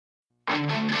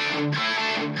Pittsburgh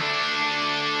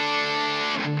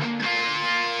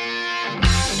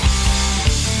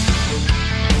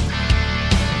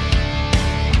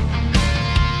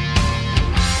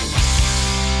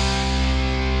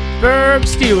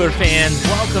Steelers fans,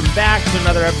 welcome back to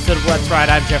another episode of Let's Ride.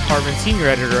 I'm Jeff Hartman, senior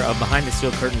editor of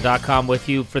BehindTheSteelCurtain.com, with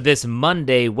you for this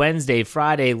Monday, Wednesday,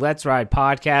 Friday Let's Ride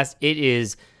podcast. It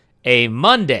is a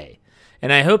Monday,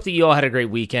 and I hope that you all had a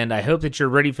great weekend. I hope that you're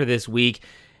ready for this week.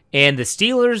 And the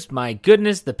Steelers, my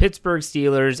goodness, the Pittsburgh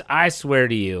Steelers, I swear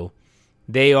to you,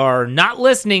 they are not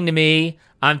listening to me.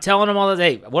 I'm telling them all the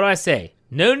day. What do I say?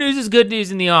 No news is good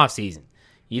news in the offseason.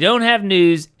 You don't have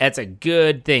news, that's a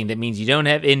good thing. That means you don't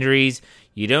have injuries,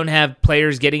 you don't have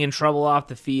players getting in trouble off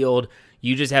the field,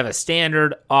 you just have a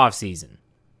standard offseason.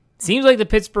 Seems like the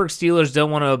Pittsburgh Steelers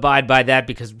don't want to abide by that,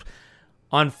 because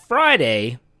on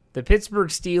Friday, the Pittsburgh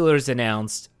Steelers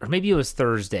announced, or maybe it was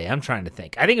Thursday, I'm trying to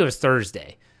think. I think it was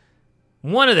Thursday.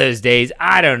 One of those days,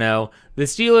 I don't know, the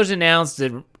Steelers announced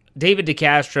that David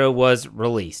DeCastro was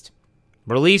released.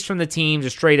 Released from the team,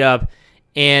 just straight up.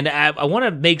 And I want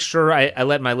to make sure I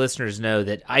let my listeners know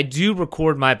that I do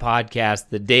record my podcast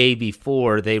the day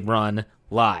before they run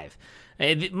live.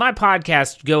 My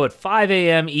podcasts go at 5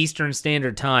 a.m. Eastern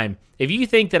Standard Time. If you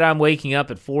think that I'm waking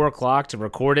up at 4 o'clock to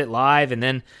record it live and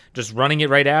then just running it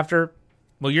right after,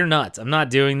 well, you're nuts. I'm not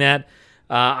doing that.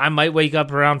 I might wake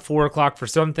up around 4 o'clock for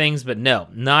some things, but no,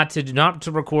 not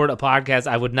to record a podcast.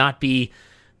 I would not be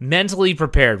mentally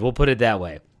prepared. We'll put it that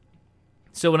way.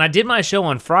 So when I did my show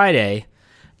on Friday,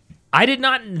 I did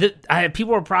not,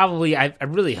 people were probably, I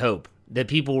really hope that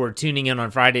people were tuning in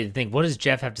on Friday to think, what does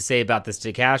Jeff have to say about this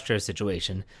DeCastro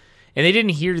situation? And they didn't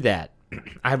hear that.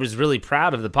 I was really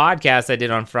proud of the podcast I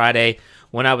did on Friday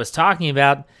when I was talking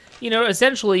about,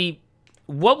 essentially,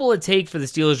 what will it take for the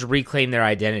Steelers to reclaim their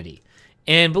identity?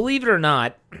 And believe it or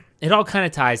not, it all kind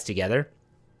of ties together.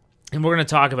 And we're going to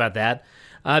talk about that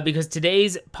because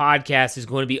today's podcast is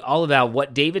going to be all about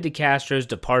what David DeCastro's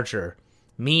departure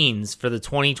means for the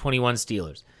 2021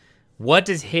 Steelers. What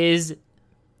does his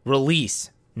release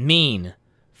mean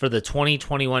for the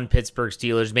 2021 Pittsburgh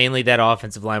Steelers? Mainly that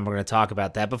offensive line. We're going to talk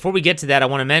about that. Before we get to that, I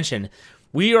want to mention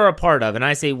we are a part of, and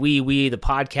I say we, the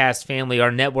podcast family,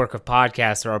 our network of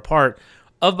podcasts are a part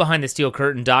of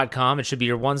BehindTheSteelCurtain.com. It should be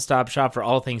your one-stop shop for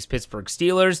all things Pittsburgh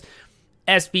Steelers.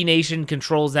 SB Nation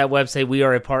controls that website. We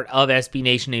are a part of SB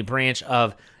Nation, a branch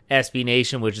of SB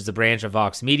Nation, which is a branch of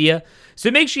Vox Media.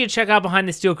 So make sure you check out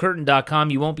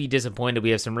BehindTheSteelCurtain.com. You won't be disappointed. We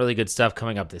have some really good stuff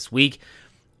coming up this week.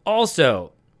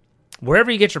 Also, wherever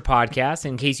you get your podcasts,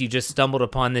 in case you just stumbled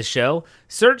upon this show,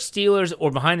 search Steelers or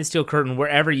Behind the Steel Curtain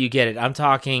wherever you get it. I'm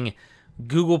talking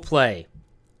Google Play,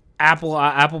 Apple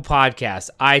Podcasts,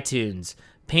 iTunes,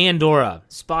 Pandora,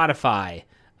 Spotify,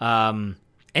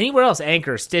 anywhere else,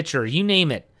 Anchor, Stitcher, you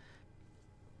name it.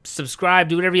 Subscribe,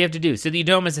 do whatever you have to do so that you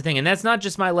don't miss a thing. And that's not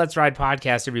just my Let's Ride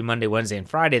podcast every Monday, Wednesday, and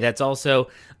Friday. That's also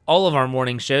all of our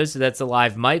morning shows. So that's the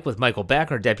Live Mic with Michael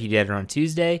Beck, our deputy editor, on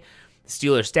Tuesday. The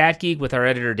Steelers Stat Geek with our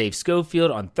editor, Dave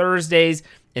Schofield, on Thursdays.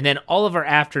 And then all of our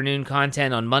afternoon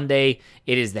content on Monday,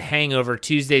 it is The Hangover.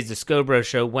 Tuesday's The Scobro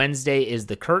Show. Wednesday is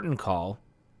The Curtain Call.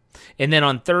 And then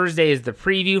on Thursday is The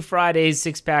Preview. Fridays,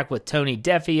 Six Pack with Tony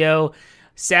Defio.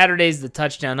 Saturday's the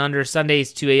Touchdown Under,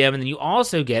 Sundays 2 a.m., and then you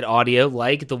also get audio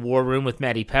like The War Room with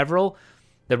Maddie Peverill,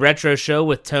 The Retro Show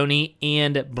with Tony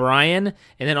and Brian,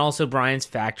 and then also Brian's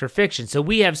Fact or Fiction. So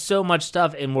we have so much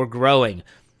stuff, and we're growing.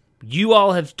 You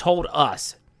all have told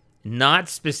us, not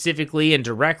specifically and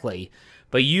directly,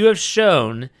 but you have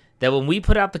shown that when we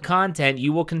put out the content,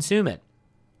 you will consume it.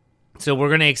 So we're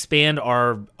going to expand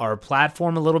our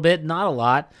platform a little bit, not a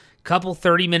lot. A couple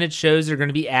 30-minute shows are going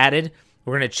to be added.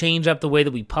 We're going to change up the way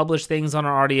that we publish things on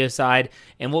our audio side,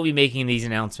 and we'll be making these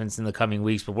announcements in the coming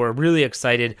weeks, but we're really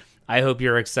excited. I hope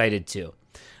you're excited too.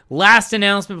 Last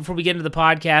announcement before we get into the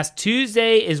podcast.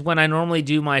 Tuesday is when I normally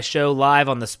do my show live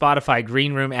on the Spotify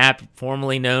Green Room app,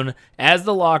 formerly known as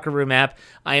the Locker Room app.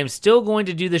 I am still going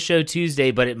to do the show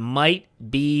Tuesday, but it might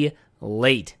be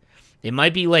late. It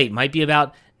might be late. It might be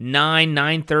about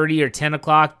 9:30, or 10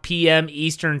 o'clock p.m.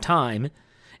 Eastern Time.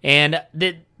 And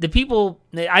the people,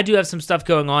 I do have some stuff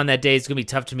going on that day. It's going to be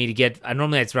tough to me to get.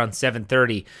 Normally it's around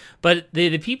 7:30. But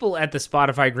the people at the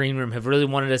Spotify Green Room have really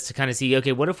wanted us to kind of see,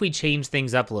 okay, what if we change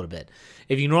things up a little bit?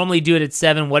 If you normally do it at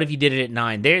 7, what if you did it at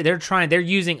 9? They're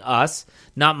using us,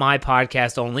 not my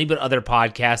podcast only, but other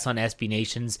podcasts on SB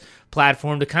Nation's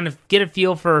platform to kind of get a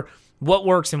feel for what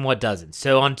works and what doesn't.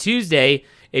 So on Tuesday,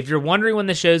 if you're wondering when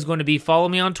the show is going to be, follow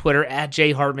me on Twitter at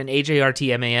jhartman,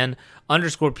 AJRTMAN_PIT,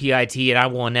 and I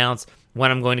will announce when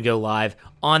I'm going to go live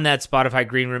on that Spotify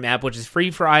Green Room app, which is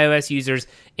free for iOS users,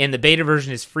 and the beta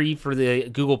version is free for the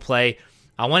Google Play.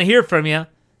 I want to hear from you.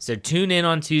 So tune in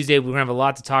on Tuesday. We're going to have a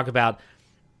lot to talk about,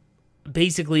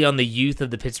 basically on the youth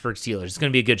of the Pittsburgh Steelers. It's going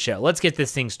to be a good show. Let's get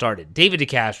this thing started. David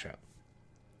DeCastro.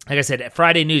 Like I said,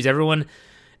 Friday news, everyone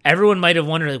might have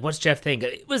wondered, like, what's Jeff think?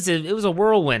 It was a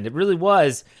whirlwind. It really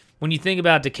was. When you think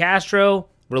about DeCastro,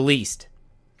 released.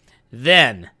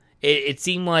 Then it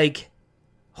seemed like,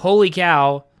 holy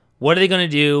cow, what are they going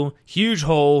to do? Huge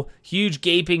hole, huge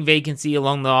gaping vacancy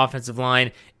along the offensive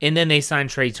line, and then they signed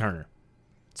Trey Turner.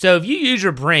 So if you use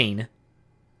your brain,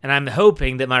 and I'm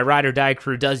hoping that my ride or die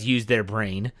crew does use their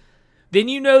brain, then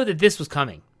you know that this was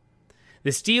coming.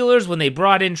 The Steelers, when they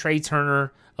brought in Trey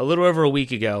Turner a little over a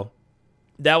week ago,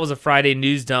 that was a Friday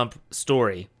news dump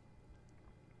story.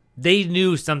 They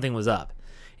knew something was up.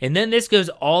 And then this goes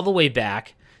all the way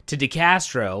back to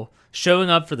DeCastro showing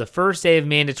up for the first day of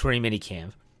mandatory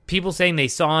minicamp. People saying they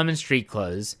saw him in street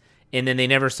clothes, and then they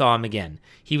never saw him again.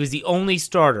 He was the only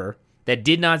starter that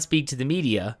did not speak to the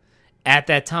media at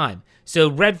that time. So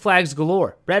red flags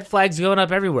galore. Red flags going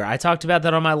up everywhere. I talked about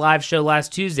that on my live show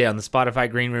last Tuesday on the Spotify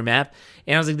Green Room app,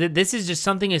 and I was like, this is just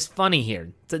something is funny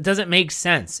here. It doesn't make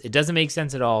sense. It doesn't make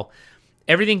sense at all.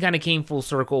 Everything kind of came full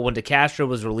circle when DeCastro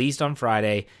was released on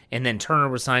Friday, and then Turner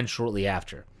was signed shortly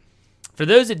after. For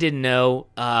those that didn't know,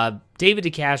 David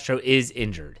DeCastro is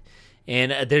injured.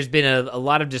 And there's been a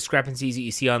lot of discrepancies that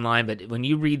you see online, but when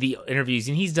you read the interviews,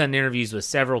 and he's done interviews with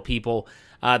several people,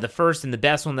 the first and the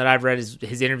best one that I've read is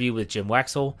his interview with Jim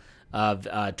Wexell of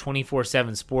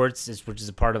 24/7 Sports, which is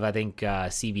a part of, I think,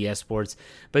 CBS Sports.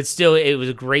 But still, it was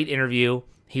a great interview.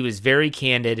 He was very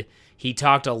candid. He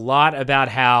talked a lot about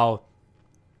how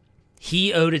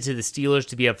he owed it to the Steelers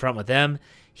to be upfront with them.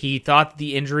 He thought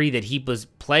the injury that he was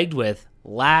plagued with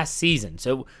last season.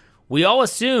 So we all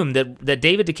assumed that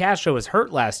David DeCastro was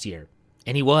hurt last year,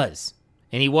 and he was.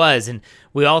 And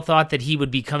we all thought that he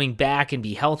would be coming back and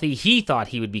be healthy. He thought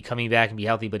he would be coming back and be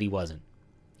healthy, but he wasn't.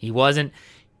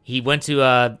 He went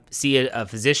to see a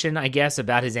physician, I guess,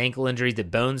 about his ankle injury, the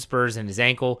bone spurs in his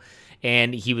ankle,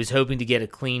 and he was hoping to get a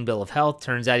clean bill of health.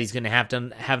 Turns out he's going to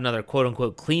have another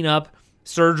quote-unquote cleanup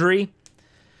surgery.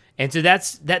 And so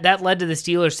that led to the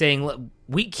Steelers saying, look,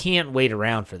 we can't wait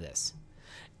around for this.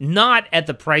 Not at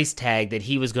the price tag that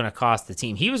he was going to cost the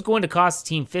team. He was going to cost the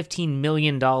team $15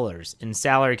 million in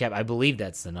salary cap. I believe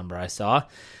that's the number I saw.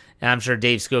 And I'm sure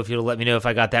Dave Schofield will let me know if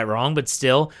I got that wrong, but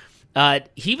still,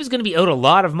 he was going to be owed a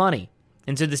lot of money.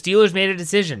 And so the Steelers made a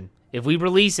decision. If we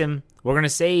release him, we're going to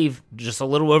save just a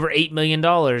little over $8 million,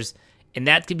 and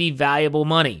that could be valuable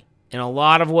money in a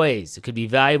lot of ways. It could be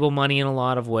valuable money in a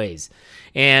lot of ways.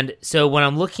 And so when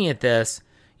I'm looking at this,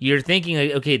 you're thinking,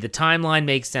 okay, the timeline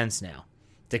makes sense now.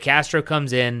 DeCastro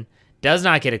comes in, does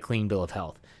not get a clean bill of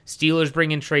health. Steelers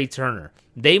bring in Trey Turner.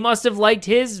 They must have liked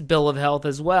his bill of health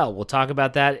as well. We'll talk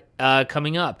about that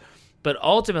coming up. But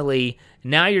ultimately,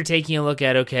 now you're taking a look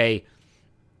at, okay,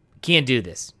 can't do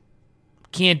this.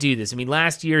 Can't do this. I mean,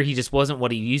 last year he just wasn't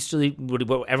what he used to,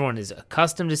 what everyone is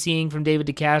accustomed to seeing from David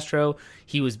DeCastro.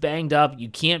 He was banged up. You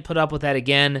can't put up with that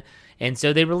again. And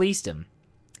so they released him.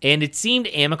 And it seemed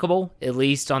amicable, at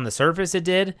least on the surface it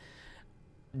did.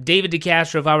 David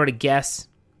DeCastro, if I were to guess,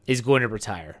 is going to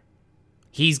retire.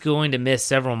 He's going to miss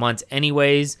several months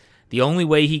anyways. The only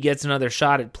way he gets another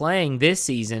shot at playing this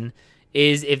season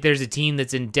is if there's a team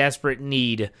that's in desperate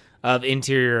need of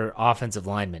interior offensive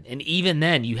linemen. And even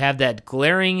then, you have that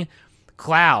glaring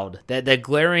cloud, that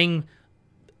glaring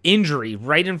injury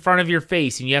right in front of your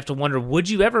face, and you have to wonder, would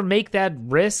you ever make that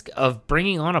risk of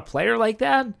bringing on a player like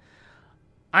that?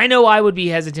 I know I would be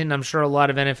hesitant. I'm sure a lot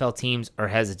of NFL teams are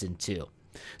hesitant too.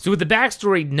 So with the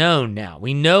backstory known now,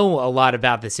 we know a lot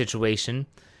about the situation.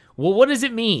 Well, what does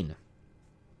it mean?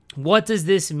 What does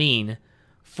this mean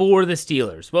for the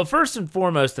Steelers? Well, first and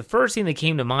foremost, the first thing that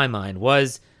came to my mind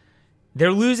was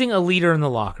they're losing a leader in the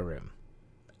locker room.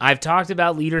 I've talked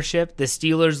about leadership, the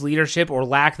Steelers' leadership or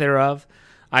lack thereof.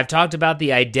 I've talked about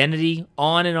the identity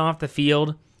on and off the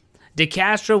field.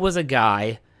 DeCastro was a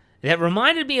guy that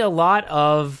reminded me a lot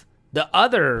of the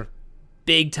other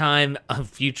big-time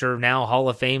future now Hall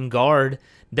of Fame guard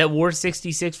that wore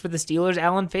 66 for the Steelers,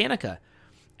 Alan Faneca.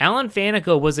 Alan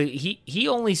Faneca he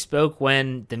only spoke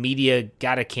when the media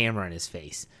got a camera in his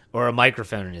face or a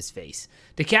microphone in his face.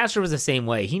 DeCastro was the same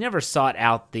way. He never sought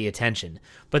out the attention,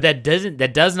 but that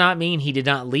does not mean he did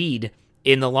not lead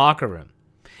in the locker room.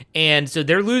 And so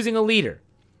they're losing a leader.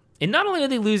 And not only are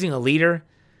they losing a leader,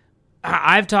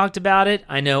 I've talked about it.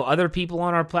 I know other people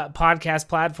on our podcast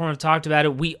platform have talked about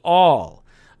it. We all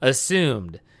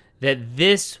assumed that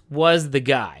this was the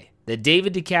guy, that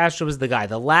David DeCastro was the guy,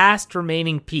 the last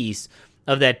remaining piece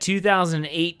of that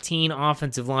 2018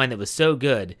 offensive line that was so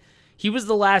good. He was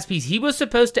the last piece. He was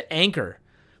supposed to anchor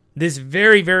this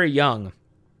very, very young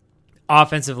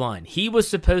offensive line. He was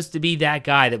supposed to be that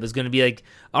guy that was going to be like,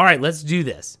 all right, let's do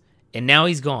this. And now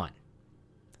he's gone.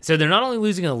 So they're not only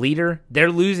losing a leader, they're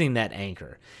losing that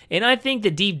anchor. And I think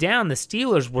that deep down, the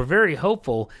Steelers were very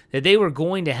hopeful that they were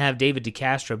going to have David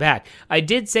DeCastro back. I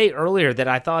did say earlier that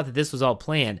I thought that this was all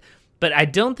planned, but I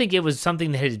don't think it was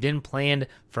something that had been planned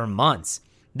for months.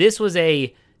 This was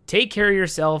a take care of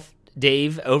yourself,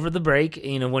 Dave, over the break.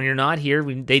 When you're not here,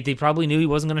 they probably knew he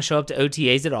wasn't going to show up to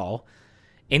OTAs at all,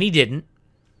 and he didn't.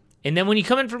 And then when you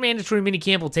come in for mandatory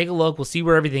minicamp, we'll take a look. We'll see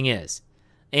where everything is.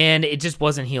 And it just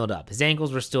wasn't healed up. His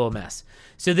ankles were still a mess.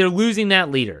 So they're losing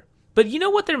that leader. But you know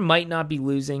what they might not be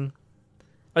losing?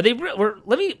 Let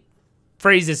me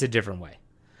phrase this a different way.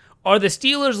 Are the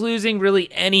Steelers losing really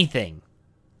anything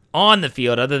on the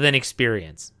field other than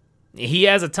experience? He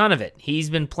has a ton of it. He's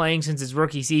been playing since his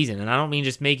rookie season, and I don't mean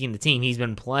just making the team. He's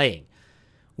been playing.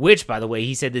 Which, by the way,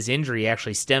 he said this injury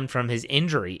actually stemmed from his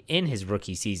injury in his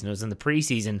rookie season. It was in the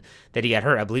preseason that he got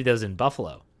hurt. I believe that was in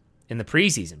Buffalo in the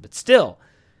preseason. But still,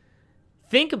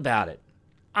 think about it.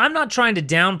 I'm not trying to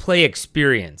downplay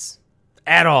experience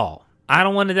at all. I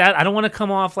don't want to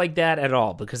come off like that at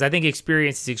all, because I think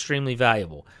experience is extremely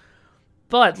valuable.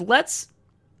 But let's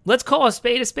call a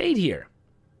spade here.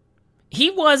 He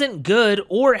wasn't good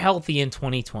or healthy in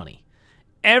 2020.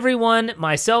 Everyone,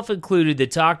 myself included,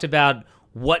 that talked about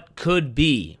what could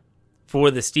be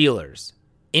for the Steelers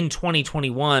in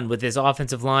 2021 with this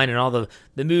offensive line and all the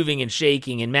moving and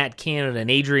shaking and Matt Canada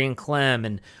and Adrian Clem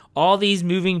and all these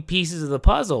moving pieces of the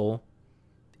puzzle,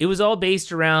 it was all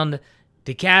based around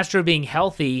DeCastro being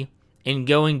healthy and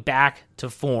going back to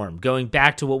form, going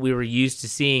back to what we were used to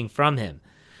seeing from him.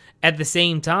 At the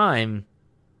same time,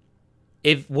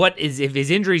 if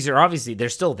his injuries are obviously, they're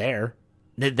still there.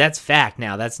 That's fact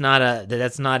now.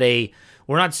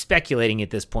 We're not speculating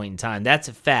at this point in time. That's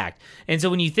a fact. And so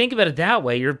when you think about it that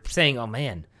way, you're saying, oh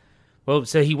man, well,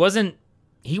 so he wasn't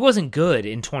good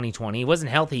in 2020. He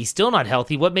wasn't healthy. He's still not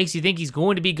healthy. What makes you think he's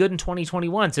going to be good in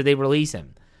 2021? So they release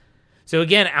him. So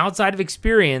again, outside of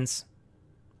experience,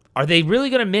 are they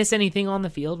really going to miss anything on the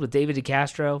field with David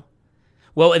DeCastro?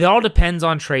 Well, it all depends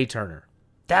on Trey Turner.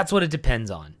 That's what it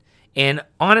depends on. And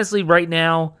honestly, right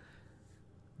now,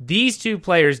 these two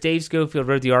players, Dave Schofield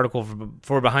wrote the article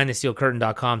for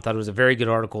BehindTheSteelCurtain.com, thought it was a very good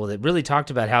article that really talked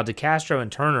about how DeCastro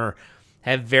and Turner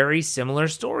have very similar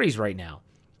stories right now.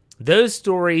 Those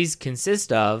stories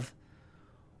consist of,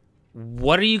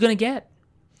 what are you going to get?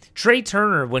 Trey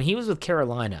Turner, when he was with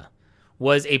Carolina,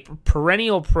 was a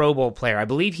perennial Pro Bowl player. I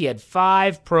believe he had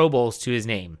 5 Pro Bowls to his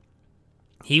name.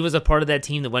 He was a part of that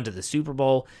team that went to the Super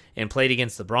Bowl and played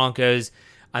against the Broncos.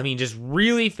 I mean, just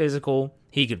really physical.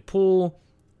 He could pull.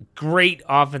 Great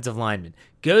offensive lineman.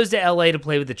 Goes to LA to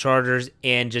play with the Chargers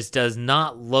and just does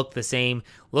not look the same.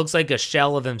 Looks like a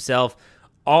shell of himself.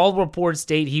 All reports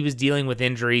state he was dealing with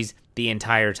injuries the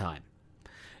entire time.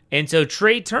 And so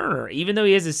Trey Turner, even though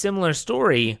he has a similar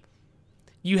story,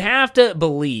 you have to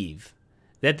believe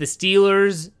that the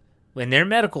Steelers and their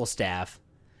medical staff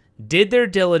did their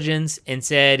diligence and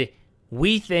said,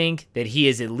 we think that he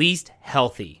is at least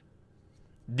healthy.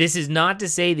 This is not to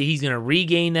say that he's going to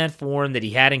regain that form that he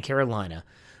had in Carolina,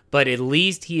 but at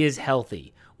least he is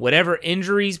healthy. Whatever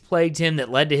injuries plagued him that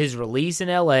led to his release in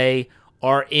LA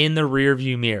are in the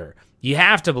rearview mirror. You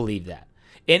have to believe that.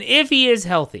 And if he is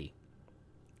healthy,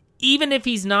 even if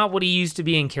he's not what he used to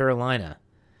be in Carolina,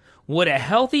 would a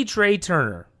healthy Trey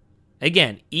Turner,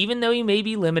 again, even though he may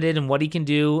be limited in what he can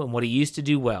do and what he used to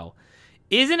do well,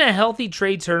 isn't a healthy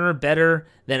Trey Turner better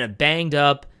than a banged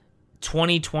up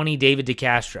 2020 David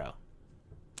DeCastro?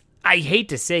 I hate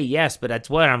to say yes, but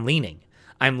that's what I'm leaning.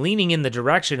 I'm leaning in the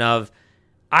direction of,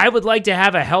 I would like to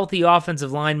have a healthy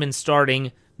offensive lineman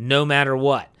starting no matter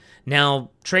what.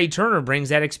 Now, Trey Turner brings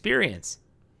that experience.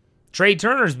 Trey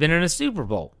Turner's been in a Super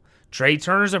Bowl. Trey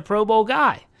Turner's a Pro Bowl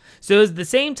guy. So at the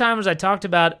same time as I talked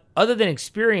about, other than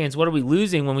experience, what are we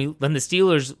losing when the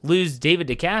Steelers lose David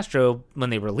DeCastro when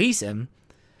they release him?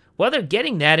 Well, they're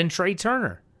getting that in Trey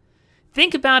Turner.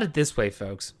 Think about it this way,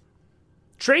 folks.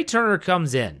 Trey Turner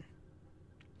comes in,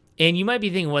 and you might be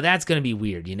thinking, well, that's going to be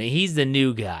weird. He's the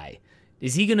new guy.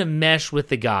 Is he going to mesh with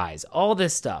the guys? All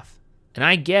this stuff. And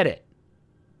I get it.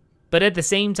 But at the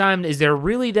same time, is there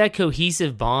really that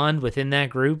cohesive bond within that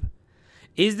group?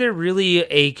 Is there really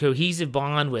a cohesive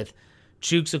bond with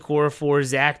Chuks Okorafor,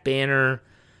 Zach Banner,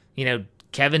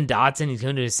 Kevin Dotson? He's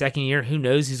going to his second year. Who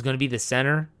knows who's going to be the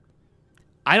center?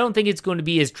 I don't think it's going to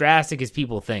be as drastic as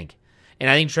people think. And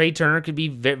I think Trey Turner could be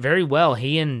very well.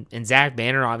 He and Zach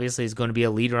Banner obviously is going to be a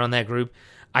leader on that group.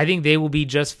 I think they will be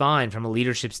just fine from a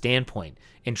leadership standpoint.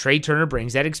 And Trey Turner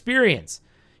brings that experience.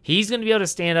 He's going to be able to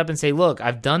stand up and say, look,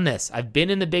 I've done this. I've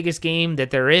been in the biggest game that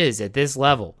there is at this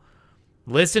level.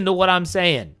 Listen to what I'm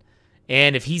saying.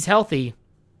 And if he's healthy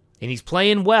and he's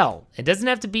playing well, it doesn't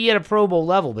have to be at a Pro Bowl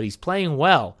level, but he's playing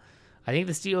well, I think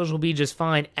the Steelers will be just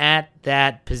fine at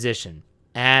that position.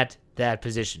 Well,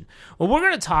 we're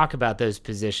going to talk about those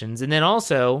positions, and then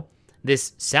also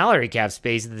this salary cap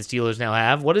space that the Steelers now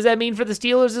have. What does that mean for the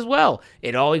Steelers as well?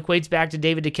 It all equates back to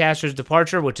David DeCastro's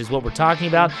departure, which is what we're talking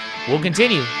about. We'll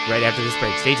continue right after this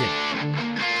break. Stay tuned.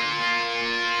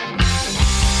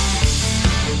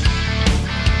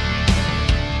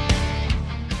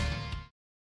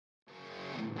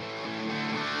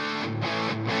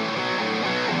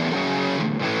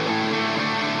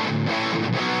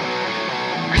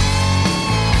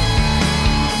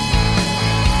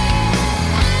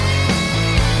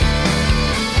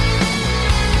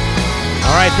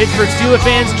 All right, Pittsburgh Steelers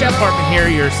fans, Jeff Hartman here,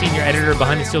 your senior editor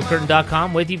behind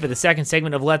BehindTheSteelCurtain.com, with you for the second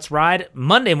segment of Let's Ride,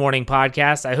 Monday morning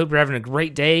podcast. I hope you're having a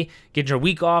great day, getting your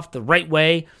week off the right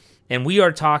way, and we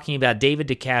are talking about David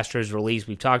DeCastro's release.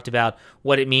 We've talked about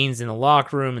what it means in the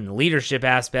locker room and the leadership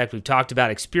aspect. We've talked about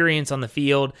experience on the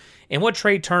field and what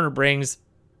Trey Turner brings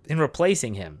in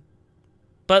replacing him.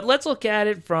 But let's look at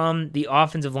it from the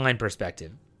offensive line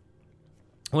perspective.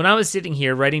 When I was sitting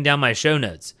here writing down my show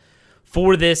notes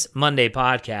for this Monday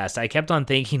podcast, I kept on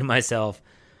thinking to myself,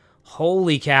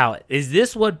 holy cow, is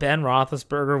this what Ben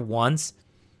Roethlisberger wants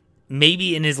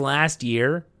maybe in his last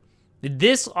year?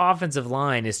 This offensive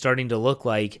line is starting to look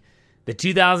like the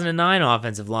 2009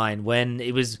 offensive line when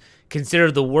it was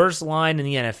considered the worst line in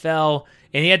the NFL,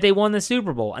 and yet they won the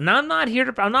Super Bowl. And I'm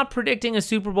not predicting a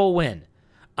Super Bowl win.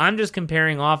 I'm just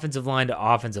comparing offensive line to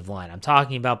offensive line. I'm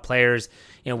talking about players,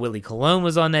 Willie Colon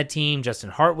was on that team. Justin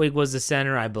Hartwig was the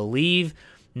center, I believe.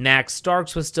 Max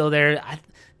Starks was still there.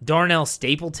 Darnell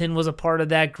Stapleton was a part of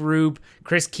that group.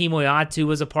 Chris Kimoyatu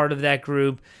was a part of that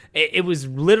group. It was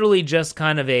literally just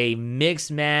kind of a mixed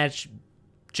match,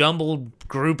 jumbled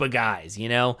group of guys,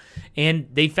 and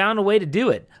they found a way to do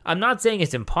it. I'm not saying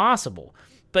it's impossible,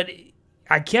 but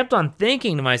I kept on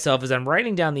thinking to myself as I'm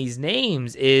writing down these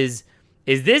names, is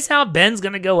this how Ben's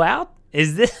going to go out?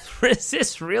 Is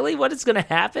this really what is going to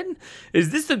happen? Is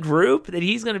this the group that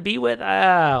he's going to be with?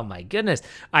 Oh, my goodness.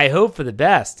 I hope for the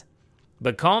best.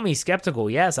 But call me skeptical.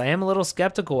 Yes, I am a little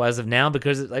skeptical as of now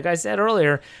because, like I said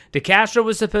earlier, DeCastro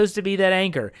was supposed to be that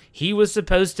anchor. He was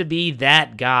supposed to be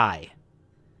that guy.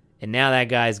 And now that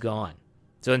guy's gone.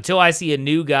 So until I see a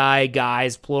new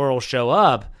guys, plural, show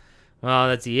up, well,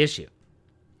 that's the issue.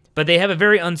 But they have a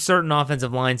very uncertain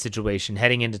offensive line situation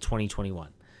heading into 2021.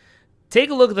 Take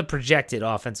a look at the projected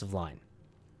offensive line.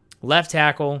 Left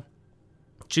tackle,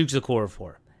 Chuks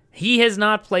Okorafor. He has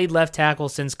not played left tackle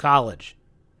since college.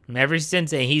 Ever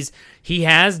since he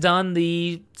has done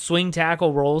the swing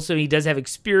tackle role, so he does have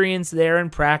experience there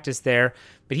and practice there,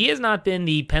 but he has not been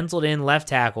the penciled-in left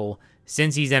tackle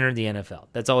since he's entered the NFL.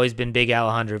 That's always been Big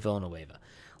Alejandro Villanueva.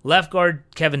 Left guard,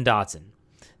 Kevin Dotson.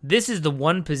 This is the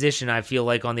one position I feel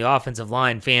like on the offensive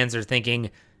line fans are thinking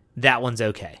that one's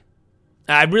okay.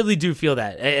 I really do feel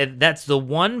that. That's the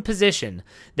one position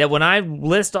that when I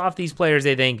list off these players,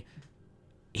 they think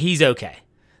he's okay.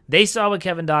 They saw what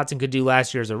Kevin Dotson could do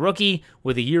last year as a rookie.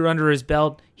 With a year under his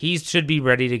belt, he should be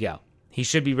ready to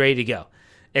go.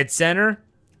 At center,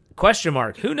 question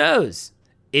mark. Who knows?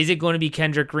 Is it going to be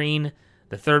Kendrick Green,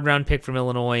 the third-round pick from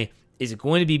Illinois? Is it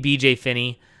going to be B.J.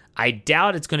 Finney? I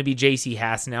doubt it's going to be J.C.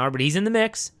 Hassenauer, but he's in the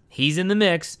mix.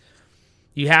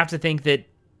 You have to think that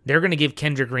they're going to give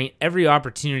Kendrick Green every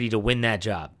opportunity to win that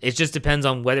job. It just depends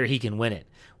on whether he can win it,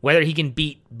 whether he can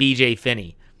beat B.J.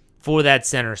 Finney for that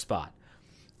center spot.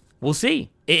 We'll see.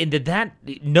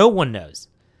 No one knows.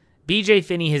 B.J.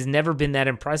 Finney has never been that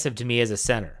impressive to me as a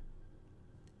center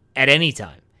at any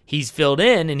time. He's filled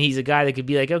in, and he's a guy that could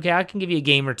be like, okay, I can give you a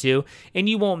game or two, and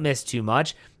you won't miss too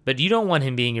much, but you don't want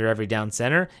him being your every down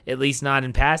center, at least not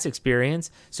in past experience,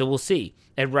 so we'll see.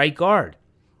 At right guard,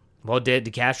 well,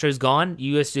 DeCastro's gone.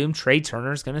 You assume Trey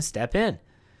Turner's going to step in.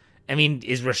 I mean,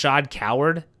 is Rashad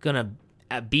Coward going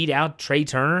to beat out Trey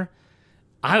Turner?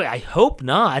 I hope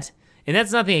not, and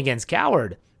that's nothing against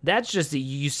Coward. That's just that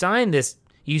you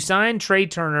signed Trey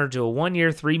Turner to a 1-year,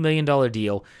 $3 million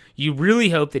deal. You really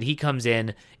hope that he comes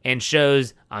in and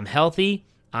shows, I'm healthy,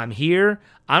 I'm here,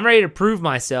 I'm ready to prove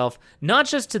myself, not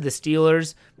just to the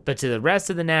Steelers, but to the rest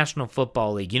of the National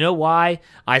Football League. You know why?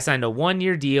 I signed a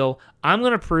 1-year deal. I'm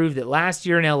going to prove that last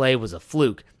year in LA was a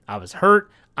fluke. I was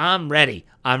hurt. I'm ready.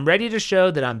 I'm ready to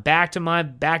show that I'm back to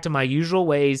my usual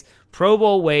ways, Pro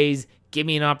Bowl ways. Give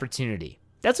me an opportunity.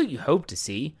 That's what you hope to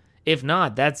see. If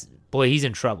not, he's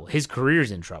in trouble. His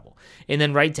career's in trouble. And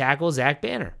then right tackle, Zach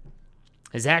Banner.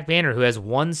 Zach Banner, who has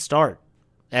one start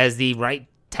as the right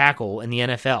tackle in the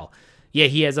NFL. Yeah,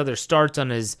 he has other starts on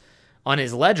his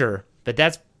ledger, but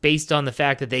that's based on the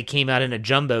fact that they came out in a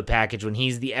jumbo package when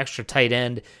he's the extra tight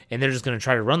end and they're just going to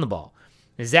try to run the ball.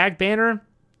 Zach Banner,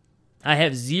 I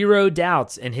have zero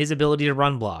doubts in his ability to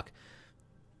run block.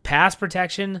 Pass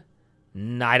protection,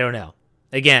 I don't know.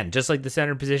 Again, just like the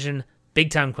center position, big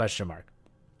time question mark.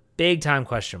 Big time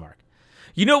question mark.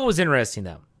 You know what was interesting,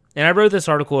 though? And I wrote this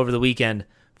article over the weekend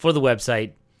for the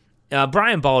website.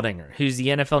 Brian Baldinger, who's the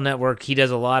NFL Network, he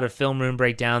does a lot of film room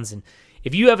breakdowns. And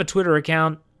if you have a Twitter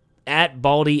account,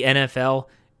 @BaldyNFL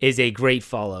is a great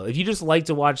follow. If you just like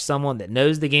to watch someone that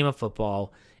knows the game of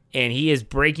football, and he is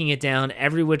breaking it down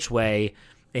every which way,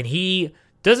 and he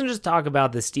doesn't just talk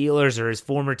about the Steelers or his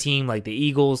former team like the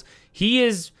Eagles. He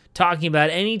is talking about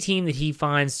any team that he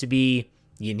finds to be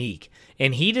unique.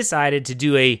 And he decided to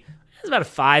do it was about a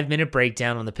 5-minute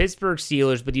breakdown on the Pittsburgh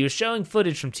Steelers, but he was showing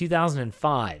footage from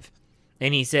 2005.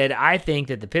 And he said, I think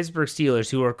that the Pittsburgh Steelers,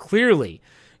 who are clearly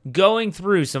going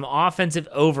through some offensive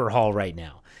overhaul right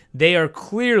now, they are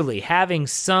clearly having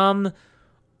some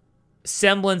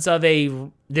semblance of they're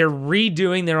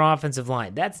redoing their offensive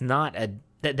line.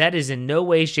 That is in no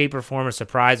way, shape, or form a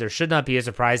surprise, or should not be a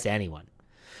surprise to anyone.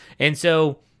 And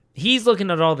so he's looking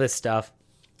at all this stuff,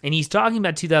 and he's talking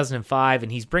about 2005,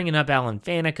 and he's bringing up Alan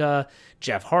Faneca.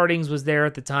 Jeff Hardings was there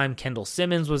at the time. Kendall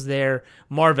Simmons was there.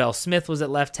 Marvell Smith was at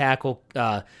left tackle.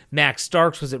 Max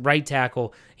Starks was at right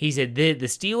tackle. He said the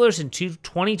Steelers in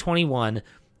 2021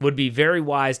 would be very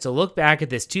wise to look back at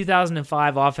this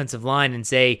 2005 offensive line and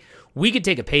say, we could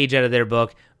take a page out of their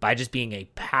book by just being a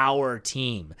power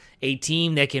team, a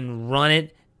team that can run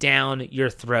it down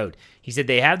your throat. He said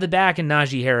they have the back in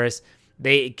Najee Harris.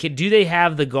 Do they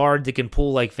have the guard that can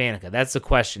pull like Faneca? That's the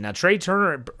question. Now, Trey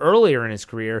Turner, earlier in his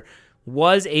career,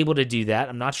 was able to do that.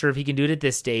 I'm not sure if he can do it at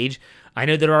this stage. I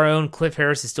know that our own Cliff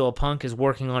Harris is still a punk, is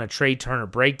working on a Trey Turner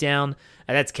breakdown.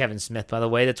 That's Kevin Smith, by the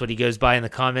way. That's what he goes by in the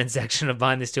comment section of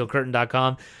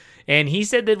BehindTheSteelCurtain.com. And he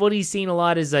said that what he's seen a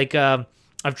lot is like of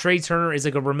Trey Turner is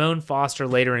like a Ramon Foster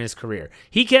later in his career.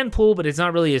 He can pull, but it's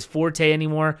not really his forte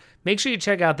anymore. Make sure you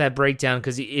check out that breakdown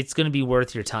because it's going to be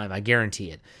worth your time. I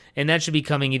guarantee it. And that should be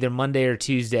coming either Monday or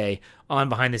Tuesday on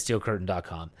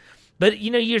BehindTheSteelCurtain.com. But,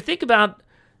 you think about,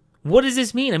 what does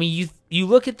this mean? I mean, you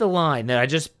look at the line that I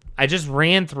just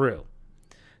ran through.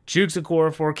 Chuks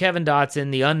Okorafor, Kevin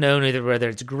Dotson, the unknown, either whether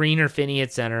it's Green or Finney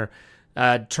at center,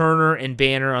 Turner and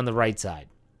Banner on the right side.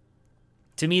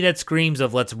 To me, that screams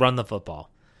of let's run the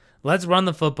football. Let's run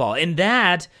the football. And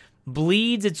that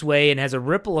bleeds its way and has a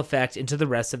ripple effect into the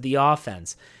rest of the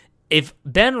offense. If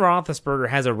Ben Roethlisberger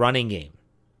has a running game,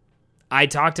 I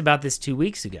talked about this 2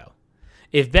 weeks ago.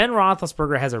 If Ben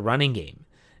Roethlisberger has a running game,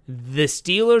 the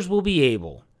Steelers will be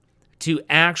able to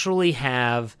actually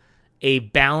have a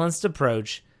balanced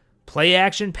approach. Play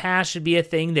action pass should be a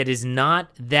thing that is not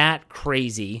that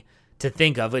crazy to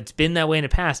think of. It's been that way in the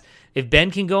past. If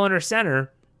Ben can go under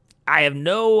center, I have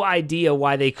no idea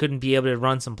why they couldn't be able to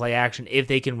run some play action if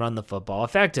they can run the football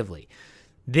effectively.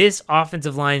 This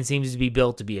offensive line seems to be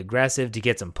built to be aggressive, to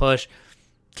get some push.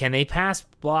 Can they pass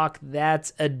block?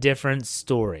 That's a different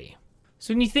story.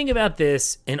 So when you think about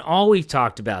this, and all we've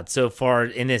talked about so far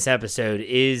in this episode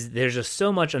is there's just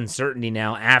so much uncertainty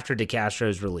now after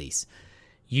DeCastro's release.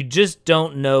 You just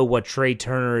don't know what Trey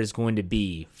Turner is going to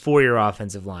be for your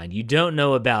offensive line. You don't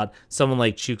know about someone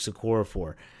like Chuks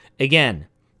Okorafor. Again,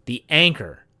 the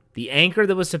anchor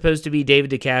that was supposed to be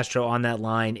David DeCastro on that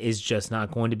line is just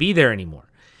not going to be there anymore.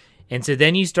 And so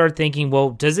then you start thinking,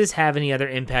 well, does this have any other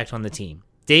impact on the team?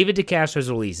 David DeCastro's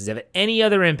release, does it have any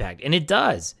other impact? And it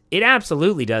does. It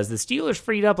absolutely does. The Steelers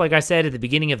freed up, like I said at the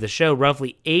beginning of the show,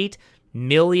 roughly $8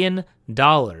 million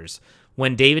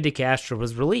when David DeCastro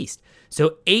was released.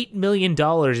 So $8 million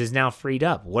is now freed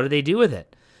up. What do they do with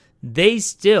it? They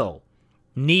still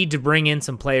need to bring in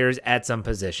some players at some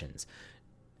positions.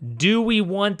 Do we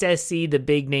want to see the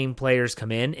big name players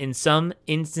come in? In some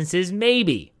instances,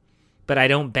 maybe. But I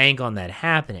don't bank on that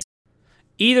happening.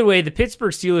 Either way, the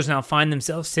Pittsburgh Steelers now find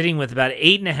themselves sitting with about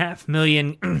 $8.5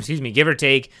 million, give or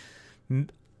take,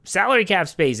 salary cap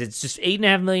space. It's just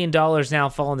 $8.5 million now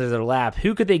falling to their lap.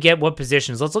 Who could they get? What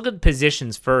positions? Let's look at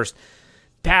positions first.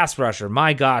 Pass rusher.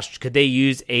 My gosh, could they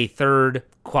use a third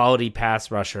quality pass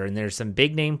rusher? And there's some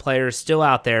big name players still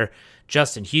out there.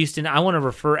 Justin Houston. I want to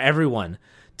refer everyone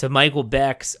to Michael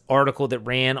Beck's article that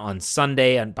ran on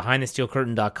Sunday on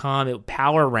BehindTheSteelCurtain.com.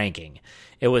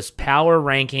 It was power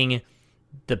ranking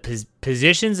the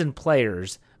positions and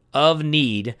players of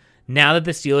need now that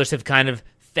the Steelers have kind of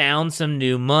found some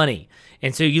new money.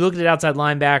 And so you look at the outside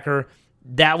linebacker,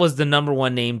 that was the number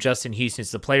one name, Justin Houston.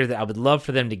 It's the player that I would love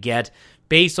for them to get.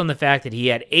 based on the fact that he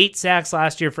had 8 sacks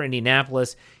last year for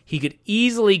Indianapolis. He could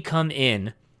easily come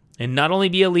in and not only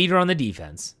be a leader on the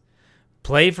defense,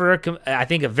 play for, I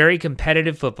think, a very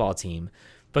competitive football team,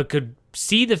 but could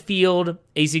see the field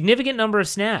a significant number of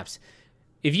snaps.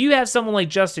 If you have someone like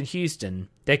Justin Houston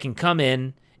that can come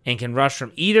in and can rush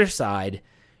from either side,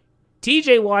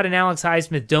 TJ Watt and Alex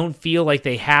Highsmith don't feel like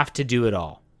they have to do it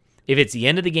all. If it's the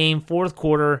end of the game, fourth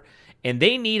quarter, and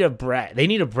they need a breath, they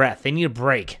need a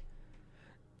break,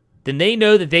 then they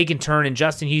know that they can turn and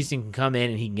Justin Houston can come in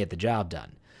and he can get the job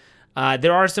done.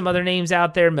 There are some other names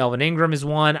out there. Melvin Ingram is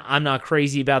one. I'm not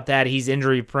crazy about that. He's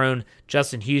injury prone.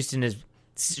 Justin Houston has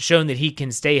shown that he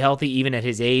can stay healthy even at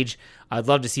his age. I'd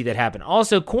love to see that happen.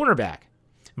 Also, cornerback.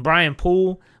 Brian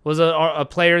Poole was a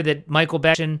player that Michael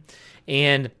mentioned,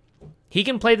 and he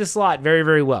can play the slot very,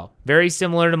 very well. Very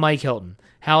similar to Mike Hilton.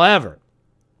 However,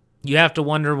 you have to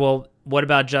wonder, well, what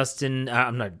about Justin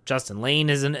Lane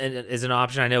is an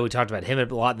option. I know we talked about him a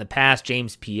lot in the past.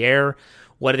 James Pierre.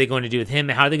 What are they going to do with him?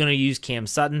 How are they going to use Cam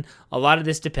Sutton? A lot of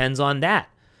this depends on that.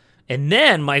 And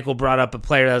then Michael brought up a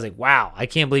player that I was like, wow, I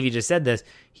can't believe he just said this.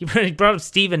 He brought up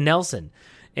Steven Nelson.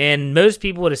 And most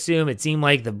people would assume it seemed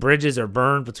like the bridges are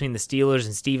burned between the Steelers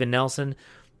and Steven Nelson.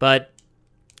 But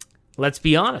let's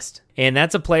be honest. And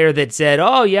that's a player that said,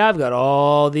 oh, yeah, I've got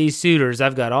all these suitors.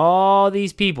 I've got all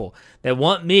these people that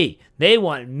want me. They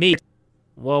want me.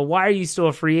 Well, why are you still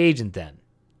a free agent then?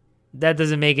 That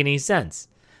doesn't make any sense.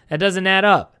 That doesn't add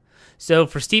up. So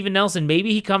for Steven Nelson,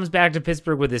 maybe he comes back to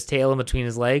Pittsburgh with his tail in between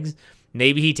his legs.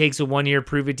 Maybe he takes a 1-year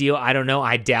prove-it deal. I don't know.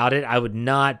 I doubt it. I would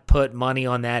not put money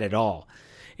on that at all.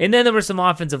 And then there were some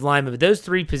offensive linemen, but those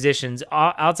 3 positions,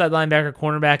 outside linebacker,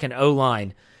 cornerback, and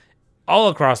O-line, all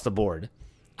across the board,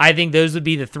 I think those would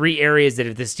be the 3 areas that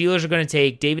if the Steelers are going to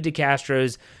take David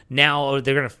DeCastro's now,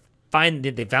 they're going to find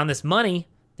that they found this money.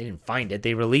 They didn't find it.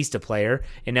 They released a player,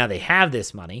 and now they have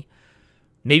this money.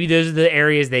 Maybe those are the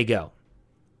areas they go.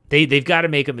 They've got to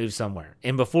make a move somewhere.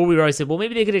 And before we always said, well,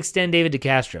 maybe they could extend David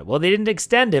DeCastro. Well, they didn't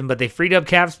extend him, but they freed up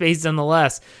cap space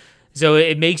nonetheless. So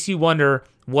it makes you wonder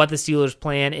what the Steelers'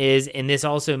 plan is. And this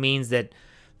also means that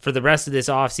for the rest of this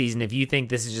offseason, if you think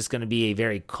this is just going to be a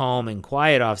very calm and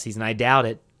quiet offseason, I doubt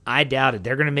it.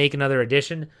 They're going to make another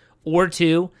addition or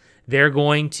 2. They're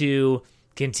going to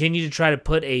continue to try to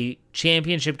put a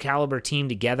championship caliber team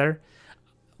together.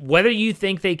 Whether you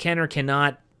think they can or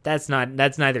cannot, that's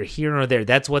neither here nor there.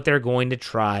 That's what they're going to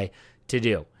try to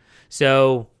do.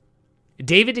 So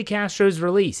David DeCastro's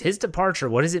release, his departure,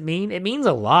 what does it mean? It means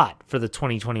a lot for the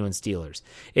 2021 Steelers.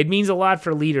 It means a lot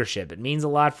for leadership. It means a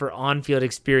lot for on-field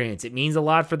experience. It means a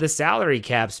lot for the salary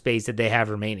cap space that they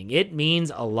have remaining. It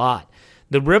means a lot.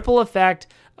 The ripple effect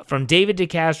from David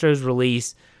DeCastro's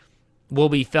release will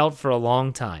be felt for a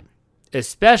long time,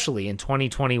 especially in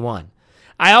 2021.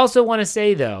 I also want to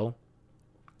say, though,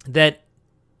 that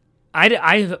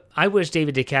I wish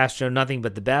David DeCastro nothing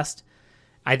but the best.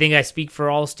 I think I speak for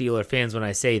all Steeler fans when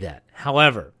I say that.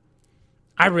 However,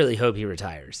 I really hope he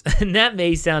retires. And that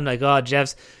may sound like, oh,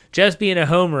 Jeff's being a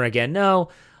homer again. No,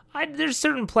 there's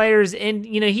certain players, and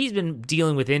he's been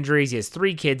dealing with injuries. He has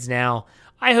 3 kids now.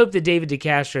 I hope that David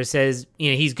DeCastro says,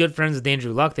 he's good friends with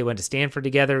Andrew Luck. They went to Stanford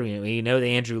together. That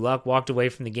Andrew Luck walked away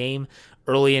from the game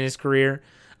early in his career.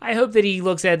 I hope that he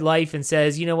looks at life and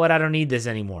says, you know what, I don't need this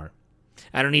anymore.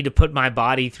 I don't need to put my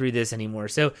body through this anymore.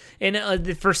 So,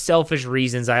 and for selfish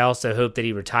reasons, I also hope that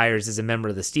he retires as a member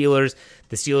of the Steelers.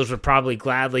 The Steelers would probably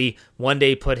gladly one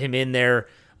day put him in their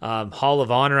Hall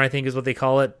of Honor, I think is what they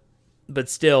call it. But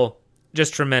still,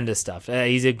 just tremendous stuff.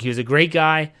 He was a great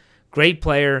guy, great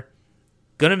player.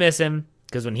 Gonna miss him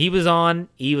because when he was on,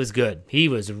 he was good. He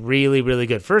was really, really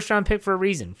good. First-round pick for a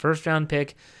reason.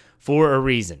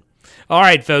 All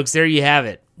right, folks, there you have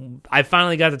it. I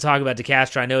finally got to talk about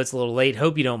DeCastro. I know it's a little late.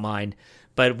 Hope you don't mind.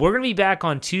 But we're going to be back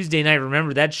on Tuesday night.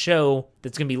 Remember, that show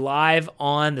that's going to be live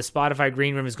on the Spotify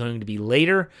Green Room is going to be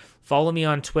later. Follow me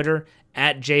on Twitter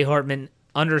at jhartman_PIT.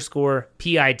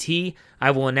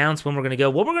 I will announce when we're going to go.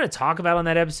 What we're going to talk about on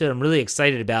that episode, I'm really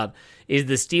excited about, is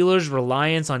the Steelers'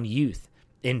 reliance on youth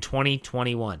in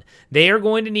 2021. They are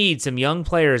going to need some young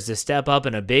players to step up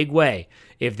in a big way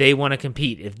if they want to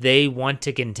compete, if they want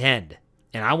to contend.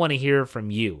 And I want to hear from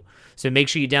you. So make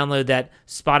sure you download that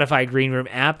Spotify Green Room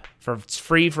app. It's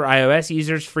free for iOS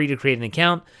users, free to create an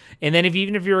account. And then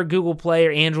even if you're a Google Play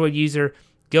or Android user,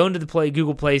 go into the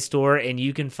Google Play Store and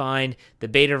you can find the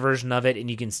beta version of it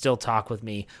and you can still talk with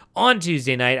me on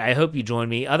Tuesday night. I hope you join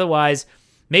me. Otherwise,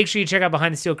 make sure you check out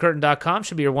BehindTheSteelCurtain.com.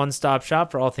 Should be your one-stop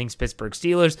shop for all things Pittsburgh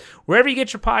Steelers. Wherever you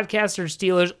get your podcasts or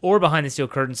Steelers or Behind the Steel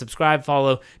Curtain, subscribe,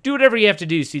 follow, do whatever you have to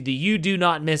do so that you do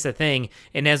not miss a thing.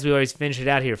 And as we always finish it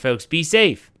out here, folks, be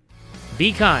safe,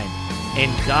 be kind,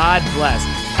 and God bless.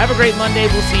 Have a great Monday.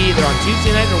 We'll see you either on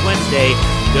Tuesday night or Wednesday.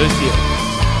 Go Steelers.